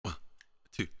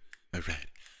Alright.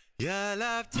 Your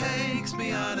love takes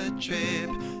me on a trip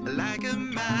like a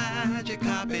magic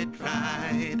carpet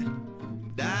ride,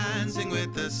 dancing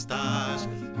with the stars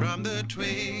from the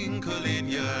twinkle in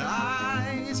your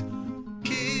eyes.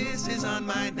 Kisses on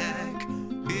my neck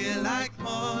feel like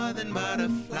more than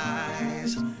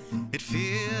butterflies. It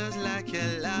feels like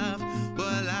your love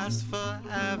will last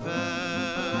forever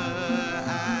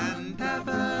and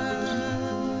ever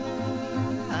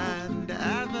and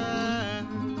ever.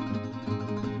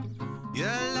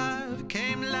 Your love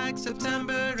came like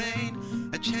September rain,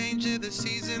 a change of the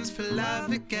seasons for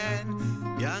love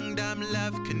again. Young dumb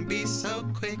love can be so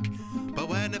quick, but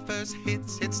when it first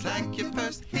hits, it's like your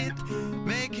first hit.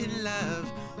 Making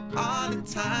love all the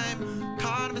time,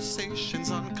 conversations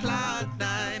on cloud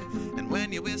nine. And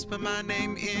when you whisper my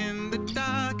name in the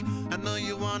dark, I know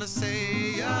you wanna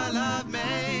say your love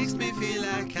makes me feel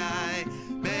like I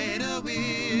made a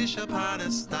wish upon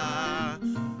a star.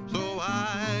 So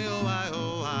why, oh why,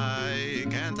 oh why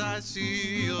can't I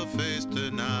see your face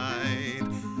tonight?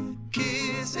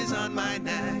 Kisses on my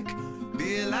neck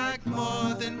feel like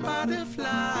more than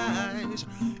butterflies.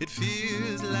 It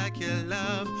feels like your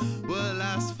love will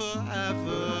last forever